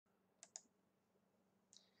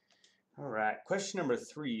All right, question number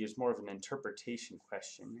 3 is more of an interpretation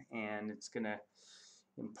question, and it's going to,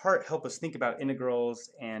 in part, help us think about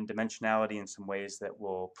integrals and dimensionality in some ways that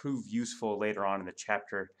will prove useful later on in the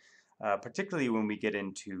chapter, particularly when we get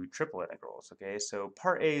into triple integrals. Okay, so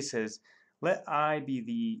part A says, let I be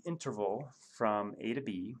the interval from A to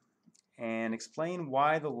B, and explain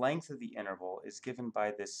why the length of the interval is given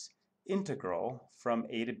by this integral from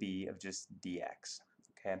A to B of just dx.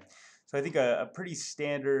 Okay, so I think a pretty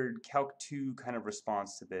standard Calc 2 kind of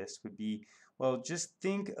response to this would be, well, just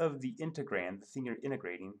think of the integrand, the thing you're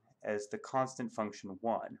integrating, as the constant function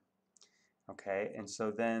 1. Okay, and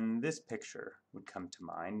so then this picture would come to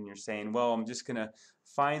mind, and you're saying, well, I'm just going to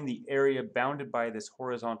find the area bounded by this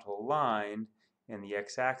horizontal line and the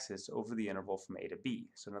x-axis over the interval from a to b.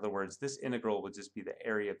 So in other words, this integral would just be the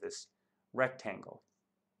area of this rectangle,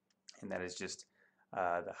 and that is just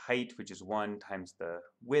the height, which is 1, times the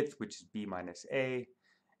width, which is b minus a,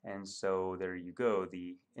 and so there you go.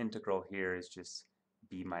 The integral here is just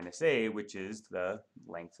b minus a, which is the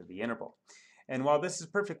length of the interval. And while this is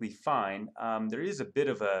perfectly fine, there is a bit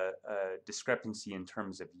of a discrepancy in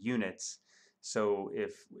terms of units. So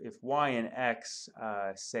if y and x,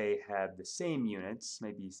 say, have the same units,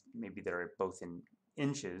 maybe they're both in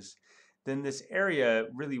inches, then this area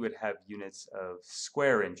really would have units of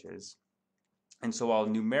square inches. And so while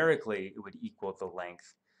numerically it would equal the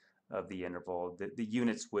length of the interval, the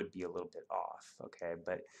units would be a little bit off, okay?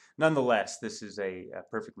 But nonetheless, this is a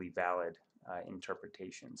perfectly valid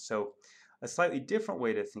interpretation. So a slightly different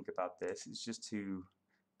way to think about this is just to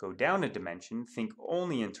go down a dimension, think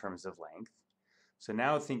only in terms of length. So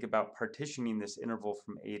now think about partitioning this interval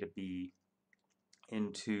from A to B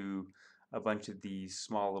into a bunch of these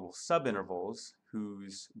small little subintervals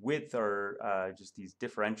whose width are just these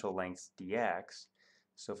differential lengths dx.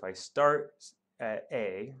 So if I start at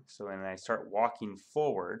A, so when I start walking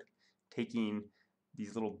forward, taking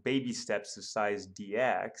these little baby steps of size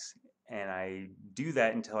dx, and I do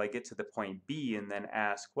that until I get to the point B and then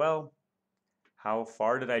ask, well, how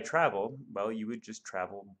far did I travel? Well, you would just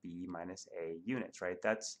travel b minus a units, right?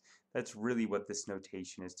 That's really what this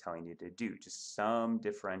notation is telling you to do, just some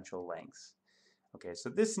differential lengths. Okay, so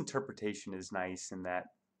this interpretation is nice in that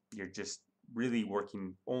you're just really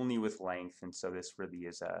working only with length, and so this really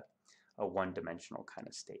is a one-dimensional kind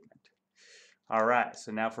of statement. All right,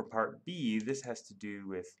 so now for part B, this has to do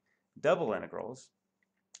with double integrals.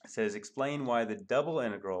 It says explain why the double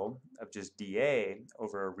integral of just dA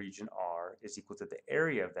over a region R is equal to the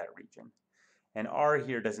area of that region. And R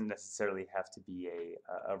here doesn't necessarily have to be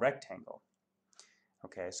a rectangle.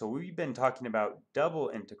 Okay, so we've been talking about double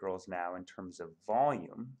integrals now in terms of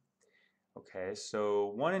volume. Okay,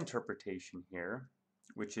 so one interpretation here,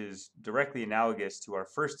 which is directly analogous to our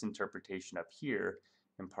first interpretation up here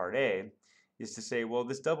in part A, is to say, well,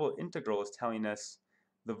 this double integral is telling us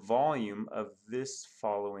the volume of this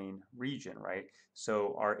following region, right?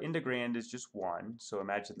 So our integrand is just 1, so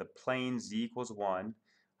imagine the plane z equals 1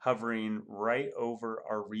 hovering right over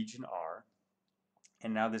our region R.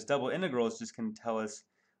 And now this double integral is just going to tell us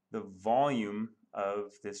the volume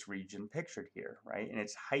of this region pictured here, right? And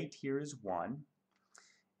its height here is 1.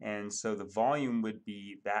 And so the volume would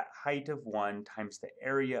be that height of 1 times the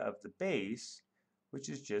area of the base, which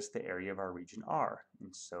is just the area of our region R.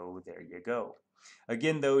 And so there you go.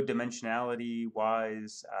 Again, though,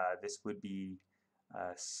 dimensionality-wise, this would be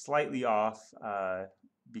slightly off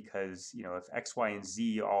because, you know, if x, y, and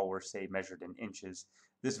z all were, say, measured in inches,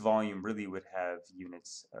 this volume really would have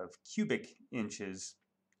units of cubic inches,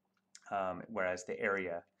 whereas the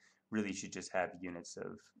area really should just have units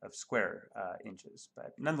of square inches.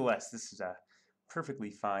 But nonetheless, this is a perfectly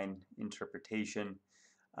fine interpretation.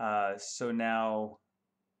 So now,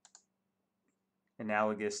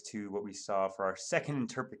 analogous to what we saw for our second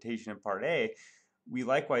interpretation of part A, we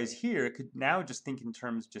likewise here could now just think in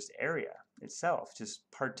terms just area itself. Just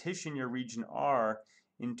partition your region R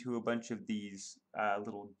into a bunch of these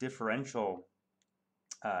little differential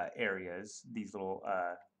areas, these little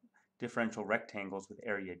differential rectangles with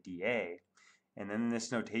area dA. And then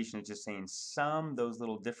this notation is just saying sum those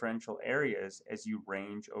little differential areas as you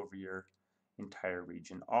range over your entire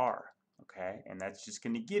region R. Okay, and that's just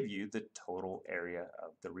going to give you the total area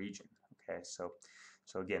of the region. Okay, so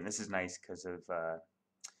again, this is nice because of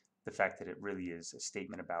the fact that it really is a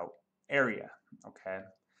statement about area. Okay.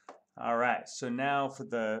 All right, so now for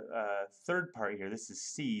the third part here, this is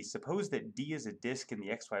C. Suppose that D is a disk in the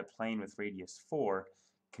xy plane with radius 4.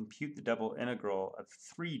 Compute the double integral of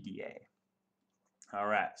 3dA. All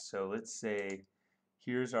right, so let's say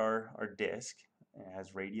here's our disk. It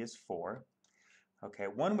has radius 4. Okay,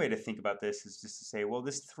 one way to think about this is just to say, well,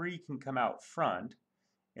 this 3 can come out front,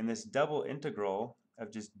 And this double integral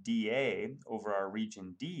of just dA over our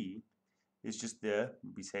region D is just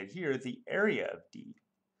we said here, the area of D.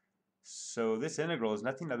 So this integral is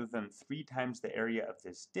nothing other than 3 times the area of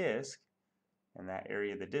this disk, and that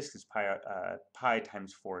area of the disk is pi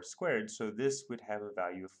times 4 squared, so this would have a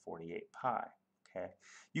value of 48 pi. Okay.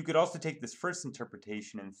 You could also take this first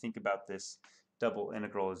interpretation and think about this double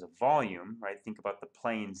integral as a volume, right? Think about the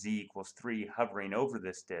plane z equals 3 hovering over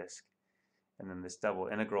this disk, and then this double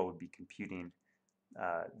integral would be computing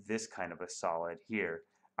this kind of a solid here.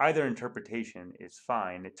 Either interpretation is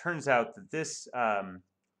fine. It turns out that this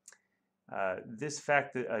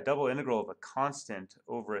fact that a double integral of a constant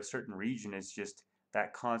over a certain region is just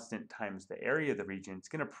that constant times the area of the region. It's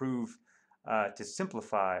going to prove to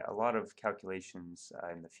simplify a lot of calculations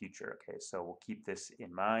in the future. Okay, so we'll keep this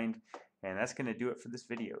in mind, and that's going to do it for this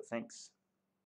video. Thanks.